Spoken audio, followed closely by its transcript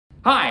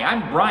Hi,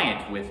 I'm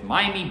Bryant with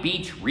Miami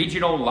Beach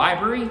Regional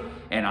Library,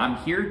 and I'm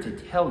here to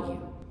tell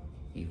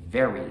you a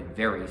very,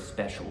 very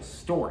special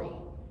story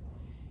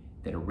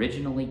that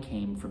originally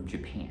came from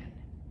Japan.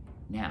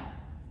 Now,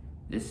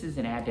 this is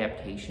an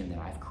adaptation that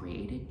I've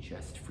created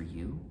just for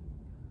you,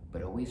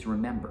 but always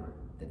remember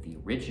that the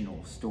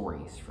original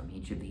stories from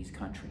each of these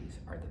countries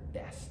are the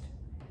best,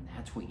 and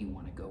that's what you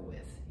want to go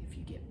with if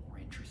you get more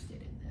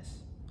interested in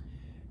this.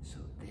 So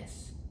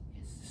this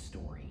is the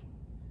story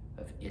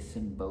of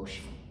Issun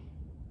Boshi,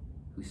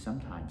 who's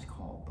sometimes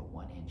called the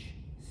one-inch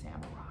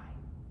samurai.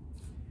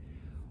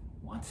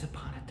 Once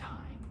upon a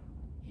time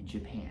in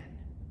Japan,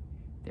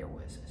 there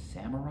was a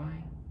samurai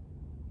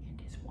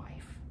and his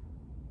wife,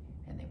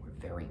 and they were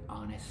very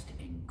honest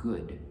and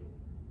good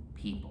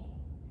people.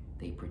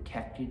 They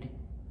protected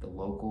the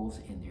locals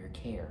in their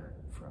care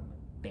from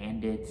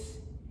bandits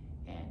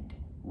and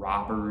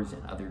robbers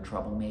and other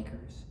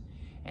troublemakers,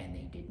 and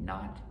they did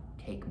not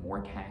take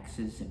more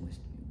taxes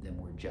than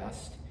were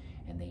just,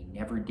 and they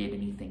never did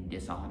anything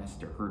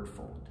dishonest or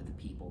hurtful to the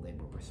people they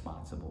were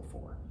responsible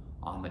for.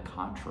 On the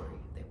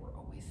contrary, they were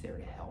always there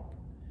to help.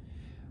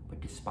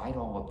 But despite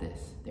all of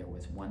this, there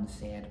was one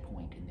sad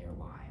point in their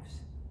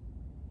lives.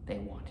 They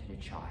wanted a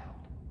child.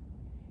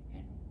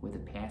 And with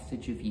the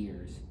passage of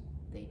years,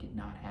 they did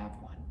not have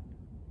one.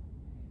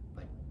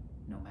 But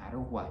no matter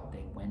what,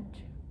 they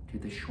went to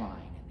the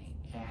shrine and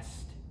they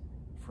asked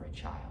for a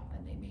child,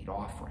 and they made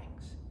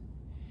offerings.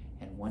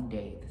 And one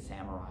day, the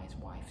samurai's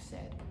wife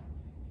said,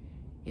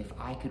 "If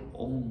I could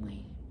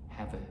only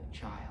have a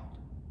child,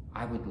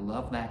 I would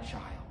love that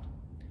child,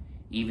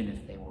 even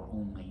if they were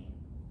only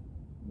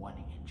 1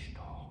 inch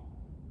tall."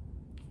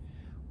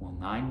 Well,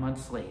 9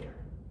 months later,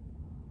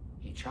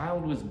 a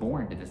child was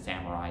born to the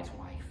samurai's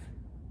wife,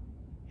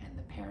 and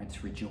the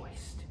parents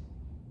rejoiced,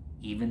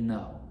 even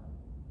though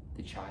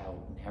the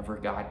child never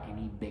got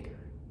any bigger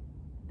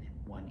than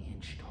 1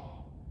 inch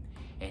tall.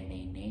 And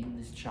they named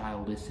this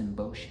child Issun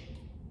Boshi.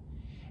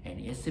 And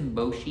Issun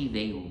Boshi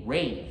they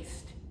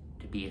raised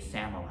to be a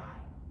samurai.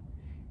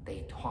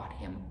 They taught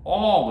him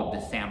all of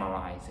the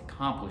samurai's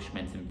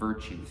accomplishments and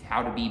virtues,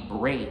 how to be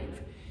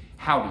brave,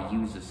 how to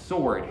use a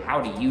sword, how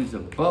to use a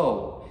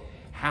bow,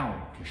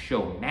 how to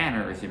show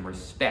manners and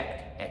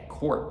respect at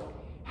court,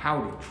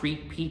 how to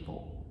treat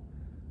people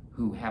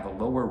who have a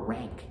lower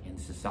rank in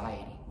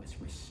society with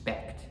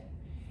respect,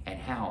 and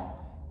how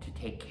to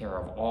take care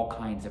of all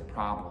kinds of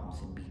problems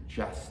and be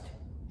just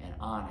and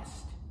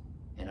honest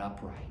and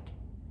upright.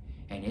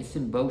 And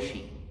Issun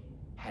Boshi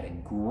had a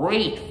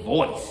great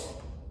voice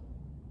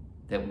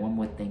that one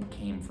would think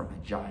came from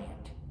a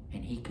giant,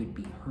 and he could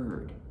be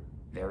heard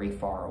very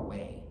far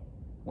away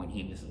when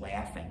he was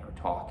laughing or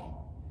talking.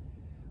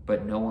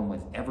 But no one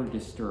was ever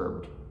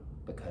disturbed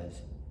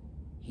because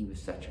he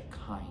was such a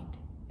kind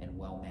and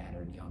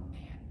well-mannered young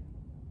man.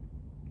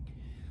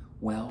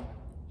 Well,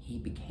 he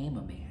became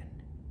a man,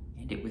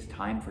 and it was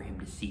time for him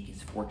to seek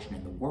his fortune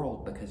in the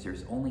world, because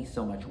there's only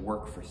so much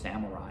work for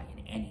samurai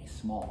in any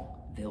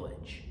small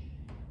village.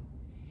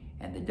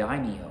 And the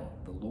daimyo,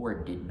 the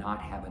lord, did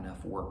not have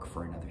enough work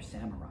for another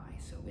samurai,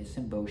 so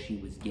Issun Boshi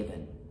was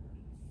given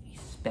a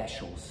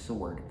special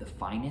sword of the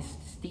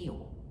finest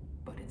steel,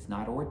 but it's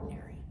not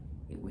ordinary.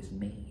 It was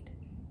made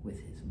with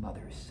his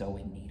mother's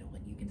sewing needle,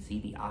 and you can see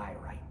the eye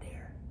right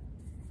there.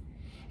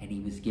 And he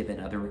was given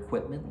other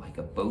equipment, like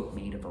a boat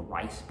made of a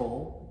rice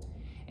bowl,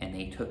 and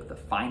they took the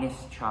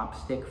finest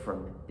chopstick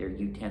from their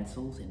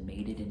utensils and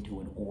made it into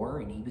an oar,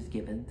 and he was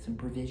given some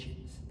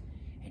provisions.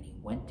 And he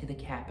went to the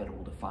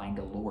capital to find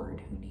a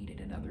lord who needed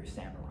another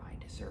samurai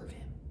to serve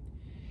him.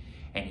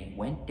 And he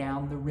went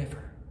down the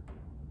river.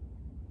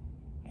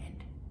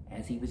 And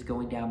as he was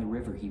going down the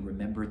river, he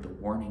remembered the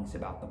warnings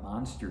about the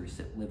monsters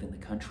that live in the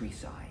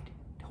countryside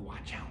to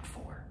watch out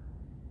for.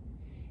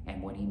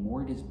 And when he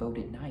moored his boat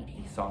at night,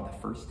 he saw the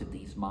first of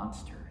these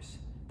monsters,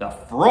 the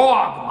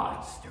frog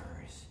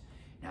monsters.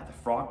 Now, the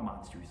frog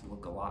monsters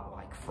look a lot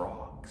like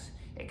frogs,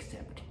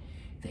 except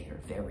they are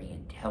very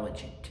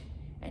intelligent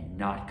and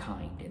not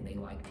kind, and they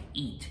like to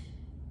eat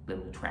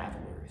little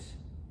travelers.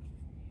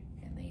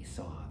 And they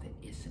saw that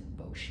Issun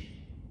Boshi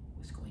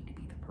was going to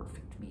be the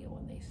perfect meal,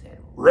 and they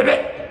said,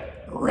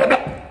 "Ribbit,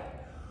 ribbit,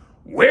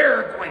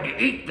 we're going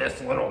to eat this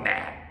little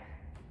man."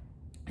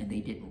 And they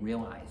didn't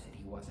realize that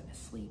he wasn't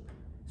asleep.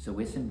 So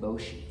Issun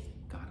Boshi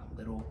got a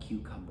little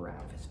cucumber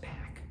out of his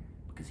pack,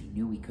 because he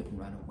knew he couldn't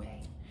run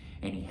away.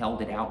 And he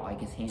held it out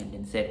like his hand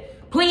and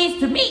said, "Pleased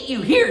to meet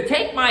you. Here,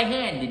 take my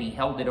hand." And he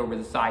held it over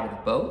the side of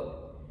the boat.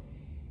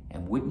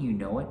 And wouldn't you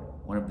know it,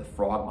 one of the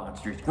frog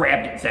monsters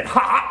grabbed it and said,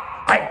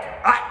 "Ha!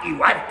 I've got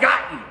you! I've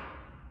got you!"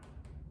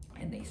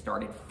 And they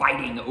started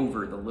fighting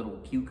over the little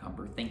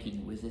cucumber, thinking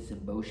it was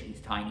Issun Boshi's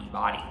tiny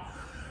body.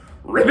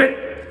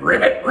 Ribbit,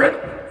 ribbit,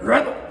 ribbit,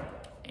 ribbit.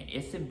 And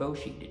Issun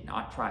Boshi did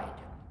not try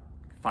to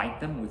fight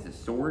them with a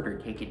sword or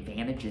take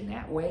advantage in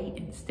that way.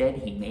 Instead,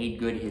 he made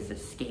good his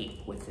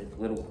escape with his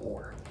little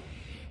oar,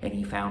 and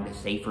he found a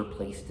safer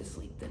place to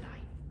sleep the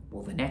night.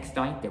 Well, the next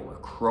night, there were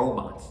crow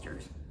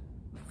monsters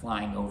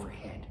flying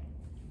overhead.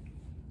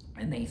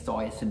 And they saw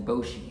Issun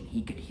Boshi, and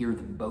he could hear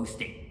them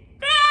boasting.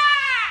 "Ah!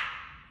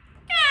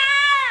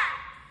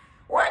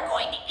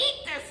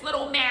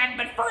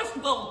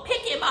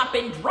 up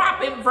and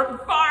drop him from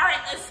far in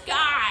the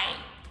sky.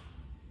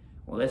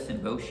 Well,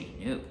 Issun Boshi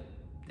knew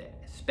that,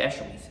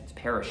 especially since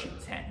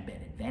parachutes hadn't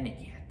been invented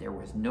yet, there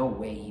was no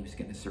way he was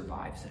going to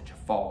survive such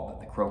a fall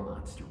that the crow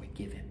monster would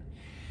give him.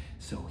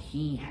 So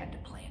he had to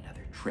play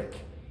another trick.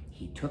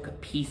 He took a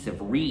piece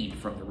of reed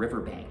from the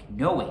riverbank,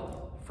 knowing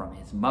from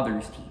his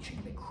mother's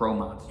teaching that crow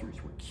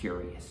monsters were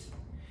curious.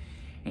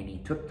 And he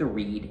took the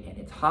reed, and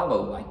it's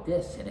hollow like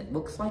this, and it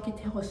looks like a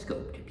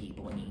telescope to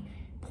people, and he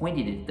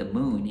pointed it at the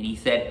moon, and he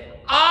said,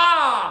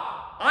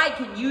 "Ah, I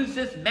can use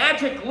this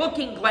magic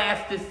looking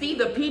glass to see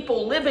the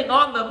people living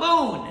on the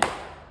moon."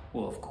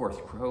 Well, of course,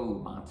 crow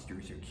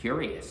monsters are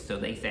curious, so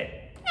they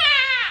said,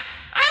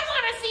 "I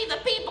want to see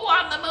the people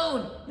on the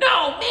moon.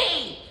 No,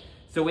 me."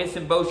 So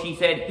Issun Boshi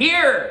said,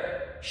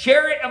 "Here,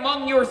 share it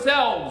among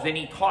yourselves." And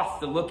he tossed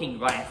the looking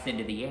glass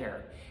into the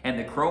air. And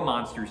the crow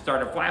monsters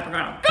started flapping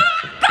around.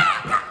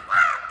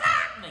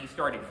 And they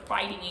started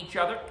fighting each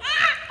other.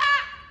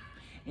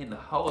 And the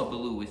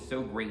hullabaloo was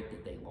so great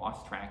that they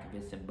lost track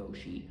of Issun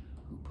Boshi,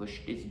 who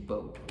pushed his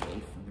boat away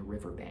from the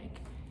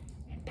riverbank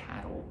and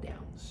paddled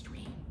down the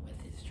stream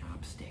with his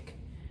chopstick.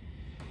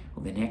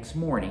 Well, the next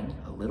morning,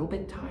 a little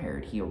bit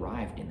tired, he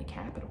arrived in the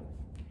capital.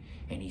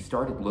 And he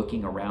started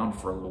looking around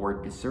for a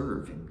lord to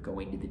serve and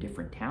going to the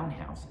different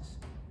townhouses.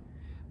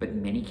 But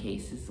in many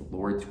cases, the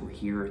lords were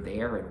here or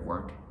there and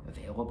weren't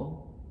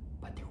available.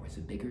 But there was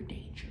a bigger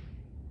danger.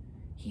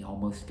 He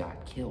almost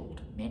got killed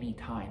many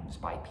times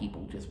by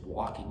people just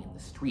walking in the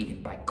street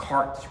and by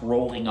carts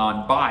rolling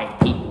on by.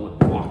 People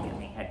would walk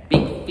and they had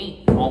big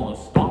feet and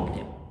almost stomped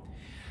him.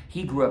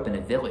 He grew up in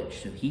a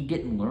village, so he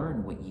didn't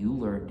learn what you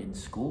learned in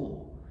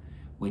school,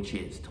 which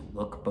is to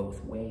look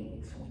both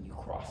ways when you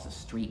cross the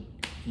street.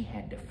 He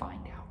had to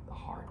find out the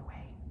hard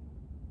way.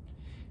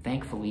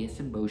 Thankfully,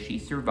 Issun Boshi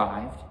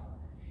survived.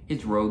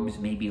 His robes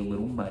may be a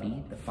little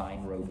muddy, the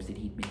fine robes that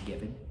he'd been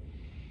given,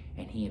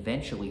 and he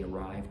eventually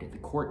arrived at the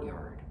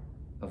courtyard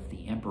of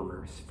the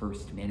emperor's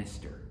first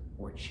minister,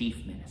 or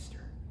chief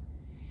minister.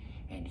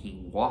 And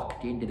he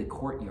walked into the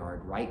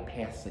courtyard right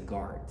past the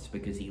guards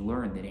because he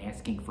learned that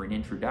asking for an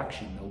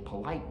introduction, though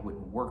polite,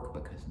 wouldn't work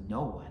because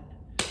no one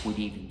would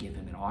even give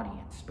him an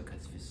audience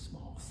because of his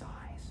small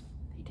size.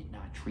 They did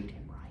not treat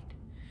him right.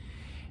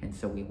 And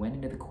so he went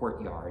into the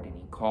courtyard and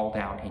he called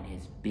out in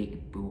his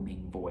big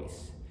booming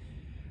voice,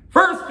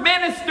 "First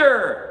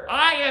Minister,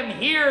 I am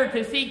here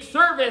to seek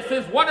service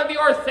as one of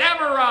your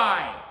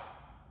samurai."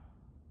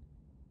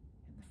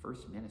 And the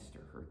first minister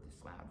heard this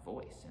loud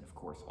voice, and of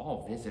course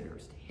all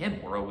visitors to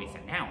him were always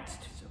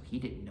announced, so he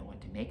didn't know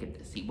what to make of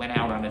this. He went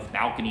out on his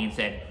balcony and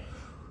said,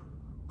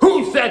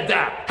 "Who said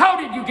that? How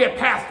did you get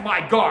past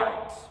my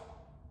guards?"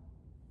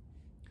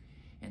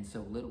 And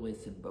so little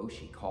Issun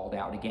Boshi called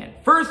out again,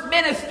 "First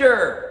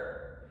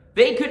Minister,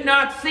 they could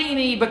not see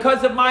me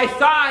because of my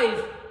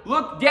size.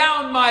 Look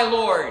down, my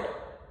lord."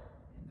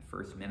 And the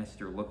first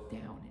minister looked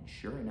down, and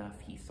sure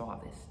enough, he saw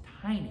this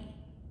tiny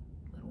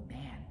little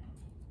man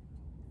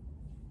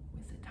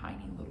with a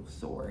tiny little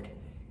sword.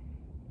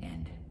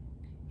 And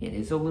it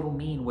is a little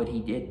mean what he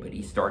did, but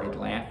he started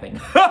laughing.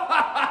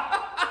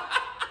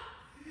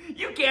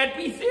 "You can't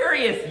be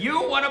serious.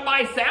 You, one of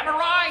my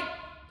samurai?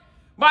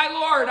 My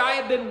lord, I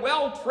have been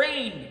well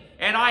trained,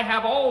 and I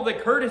have all the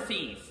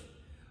courtesies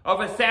of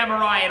a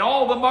samurai and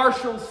all the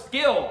martial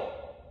skill."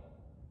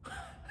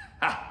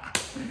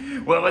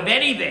 "Well, if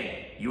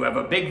anything, you have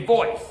a big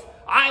voice.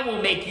 I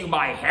will make you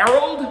my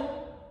herald,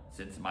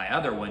 since my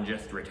other one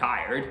just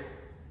retired.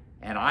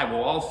 And I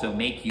will also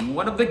make you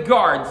one of the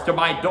guards to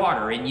my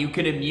daughter, and you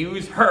can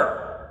amuse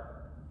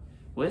her."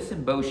 Well,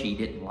 Issun Boshi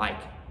didn't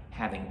like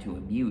having to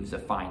amuse a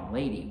fine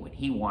lady when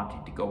he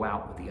wanted to go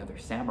out with the other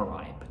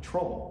samurai and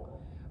patrol.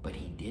 But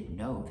he did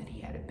know that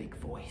he had a big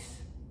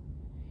voice.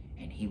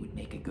 And he would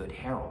make a good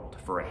herald,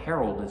 for a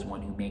herald is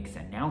one who makes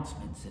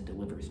announcements and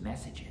delivers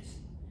messages.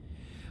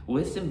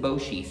 Well, Issun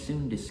Boshi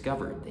soon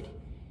discovered that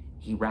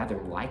he rather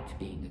liked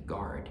being a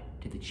guard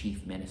to the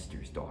chief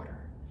minister's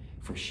daughter,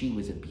 for she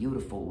was a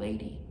beautiful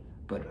lady,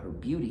 but her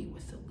beauty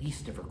was the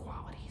least of her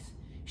qualities.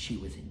 She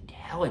was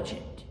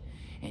intelligent,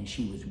 and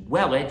she was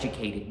well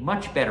educated,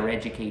 much better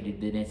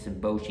educated than Issun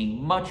Boshi,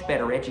 much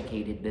better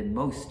educated than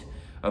most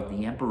of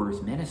the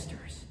emperor's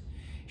ministers.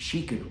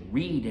 She could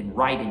read and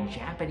write in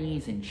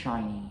Japanese and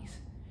Chinese.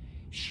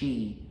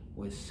 She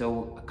was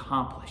so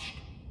accomplished,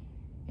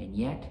 and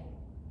yet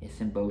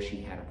Issun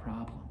Boshi had a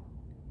problem,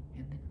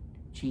 and the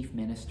chief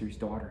minister's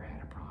daughter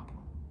had a problem.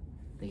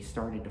 They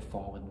started to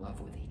fall in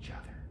love with each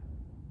other.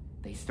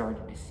 They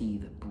started to see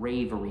the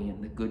bravery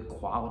and the good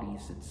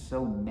qualities that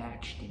so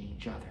matched in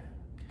each other.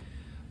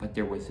 But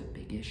there was a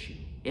big issue.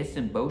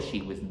 Issun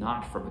Boshi was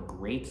not from a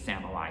great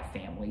samurai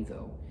family,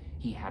 though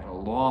he had a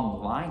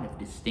long line of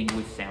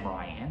distinguished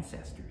samurai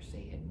ancestors.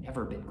 They had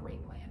never been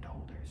great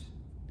landholders.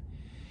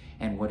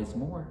 And what is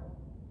more,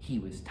 he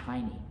was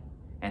tiny,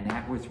 and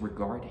that was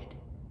regarded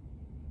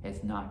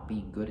as not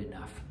being good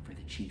enough for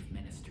the chief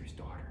minister's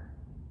daughter.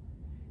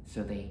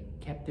 So they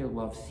kept their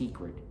love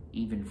secret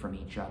even from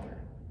each other.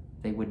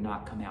 They would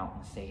not come out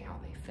and say how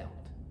they felt.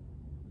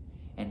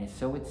 And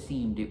so it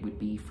seemed it would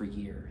be for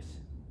years.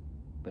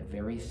 But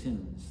very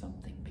soon,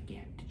 something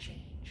began to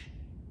change.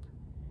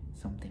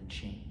 Something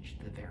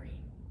changed the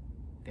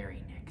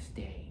very next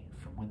day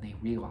from when they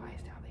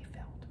realized how they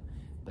felt.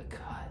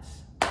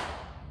 Because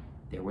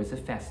there was a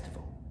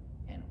festival,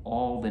 and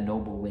all the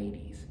noble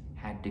ladies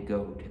had to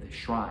go to the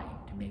shrine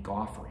to make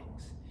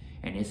offerings.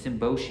 And Issun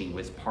Boshi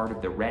was part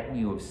of the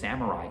retinue of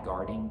samurai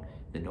guarding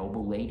the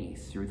noble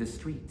ladies through the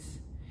streets.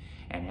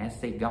 And as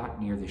they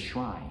got near the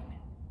shrine,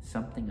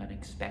 something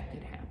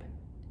unexpected happened.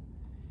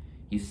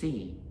 You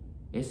see,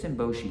 Issun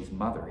Boshi's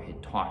mother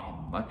had taught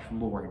him much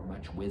lore and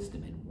much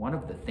wisdom, and one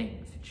of the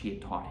things that she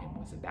had taught him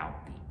was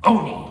about the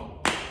Oni.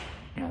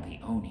 Now, the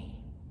Oni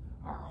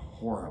are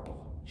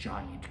horrible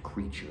giant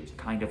creatures,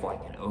 kind of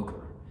like an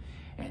ogre,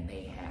 and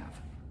they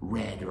have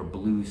red or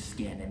blue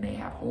skin, and they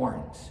have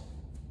horns.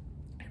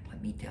 And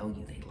let me tell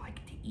you, they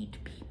like to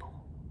eat people.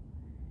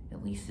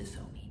 At least this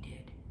Oni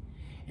did.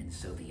 And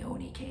so the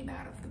Oni came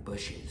out of the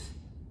bushes,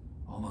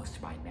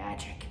 almost by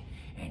magic,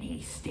 and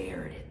he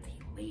stared at the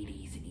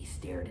ladies, and he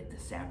stared at the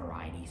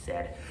samurai, and he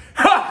said,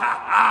 "Ha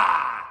ha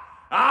ha!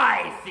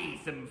 I see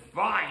some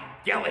fine,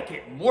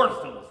 delicate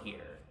morsels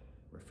here,"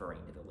 referring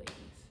to the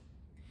ladies.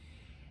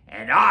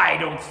 "And I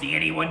don't see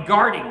anyone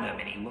guarding them."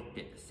 And he looked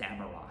at the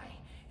samurai,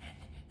 and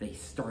they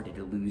started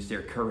to lose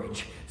their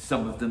courage.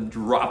 Some of them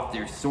dropped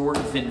their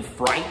swords in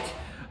fright.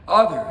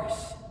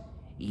 Others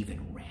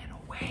even ran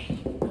away.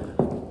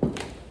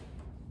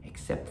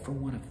 Except for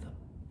one of them,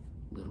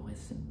 little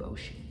Issun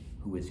Boshi,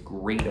 who was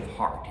great of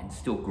heart and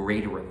still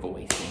greater of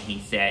voice, and he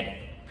said,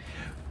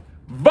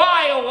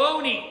 "Vile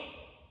Oni,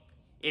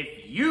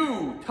 if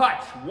you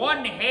touch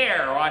one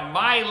hair on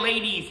my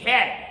lady's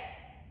head,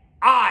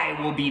 I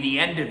will be the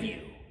end of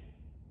you."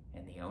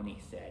 And the Oni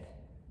said,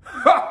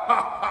 "Ha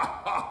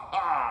ha ha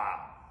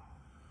ha!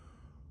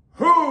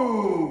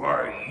 Who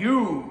are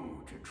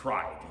you to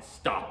try to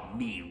stop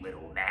me,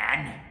 little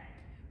man?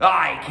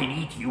 I can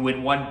eat you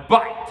in one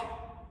bite."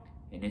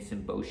 And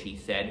Issun Boshi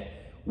said,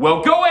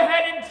 "Well, go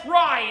ahead and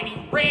try," and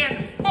he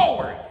ran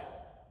forward.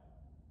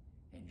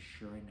 And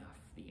sure enough,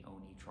 the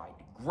Oni tried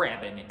to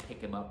grab him and pick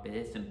him up, but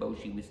Issun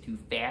Boshi was too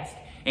fast,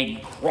 and he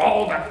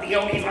crawled up the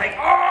Oni's like,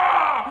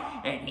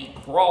 "Ah!" And he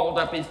crawled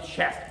up his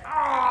chest,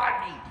 "Ah!"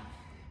 And he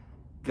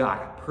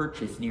got a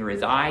purchase near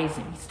his eyes,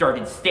 and he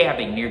started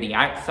stabbing near the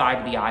outside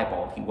of the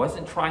eyeball. He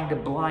wasn't trying to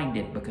blind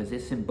him, because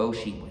Issun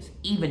Boshi was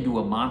even to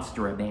a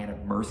monster a man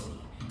of mercy,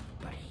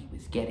 but he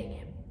was getting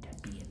him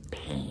to be in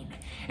pain.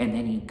 And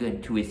then he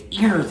went to his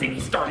ears, and he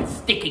started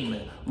sticking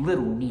the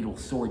little needle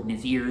sword in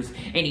his ears.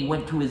 And he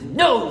went to his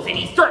nose, and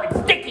he started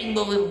sticking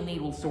the little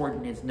needle sword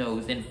in his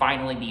nose. And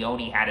finally, the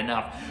Oni had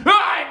enough.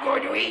 "I'm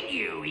going to eat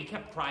you!" He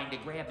kept trying to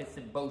grab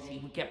Issun Boshi,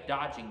 who kept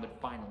dodging,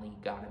 but finally he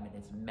got him in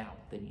his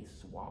mouth, and he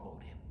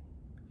swallowed him.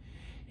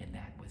 And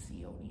that was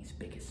the Oni's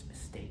biggest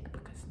mistake,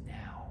 because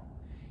now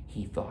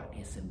he thought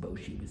Issun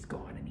Boshi was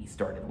gone, and he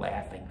started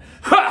laughing.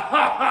 "Ha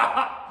ha ha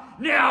ha!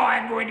 Now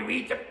I'm going to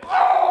eat them!"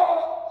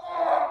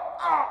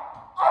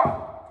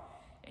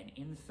 And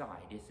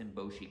inside, Issun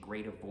Boshi,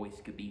 great of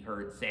voice, could be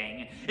heard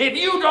saying, "If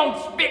you don't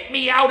spit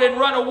me out and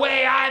run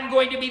away, I'm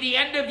going to be the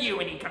end of you."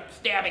 And he kept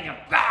stabbing him.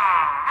 Like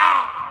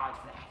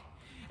that.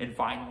 And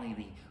finally,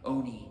 the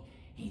Oni,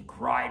 he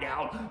cried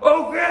out,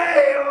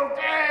 "Okay,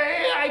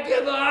 okay, I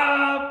give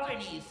up."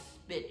 And he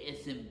spit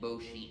Issun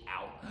Boshi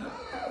out.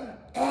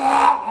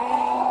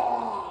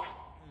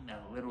 And the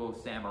little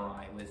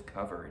samurai was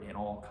covered in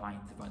all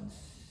kinds of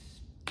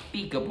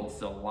unspeakable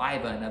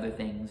saliva and other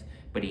things,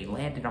 but he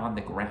landed on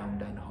the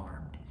ground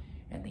unharmed,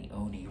 and the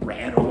Oni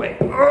ran away.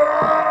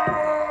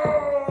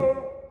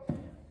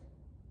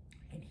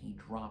 And he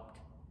dropped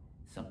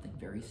something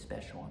very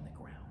special on the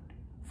ground,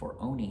 for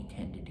Oni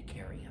tended to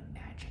carry a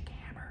magic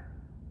hammer.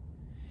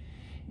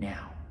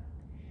 Now,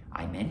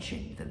 I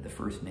mentioned that the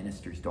first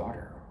minister's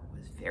daughter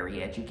was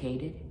very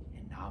educated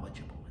and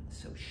knowledgeable, and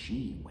so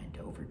she went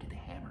over to the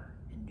hammer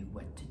and knew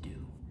what to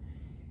do.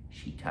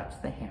 She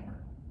touched the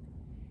hammer,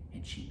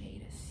 and she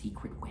made a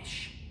secret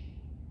wish.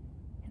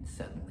 And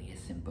suddenly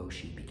Issun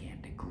Boshi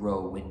began to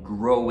grow and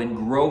grow and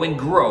grow and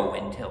grow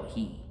until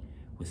he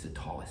was the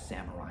tallest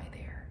samurai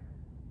there.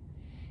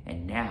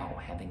 And now,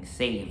 having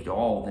saved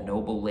all the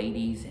noble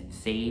ladies and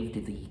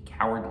saved the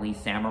cowardly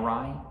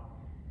samurai,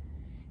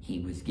 he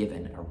was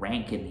given a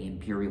rank in the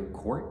imperial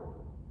court,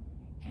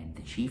 and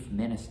the chief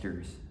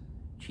minister's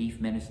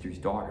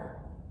daughter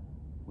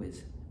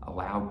was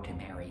allowed to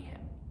marry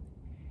him.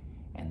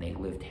 And they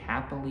lived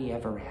happily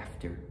ever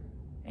after,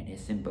 and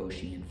Issun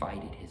Boshi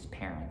invited his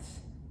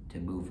parents to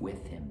move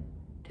with him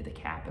to the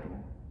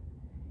capital,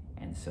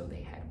 and so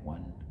they had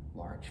one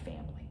large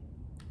family.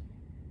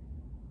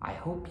 I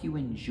hope you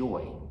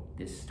enjoy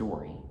this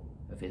story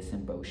of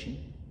Issun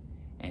Boshi,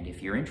 and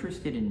if you're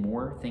interested in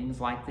more things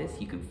like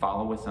this, you can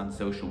follow us on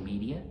social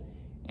media,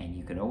 and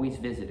you can always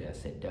visit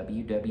us at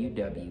www.mdpls.org.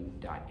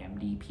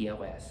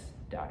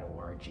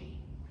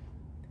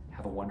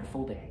 Have a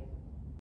wonderful day.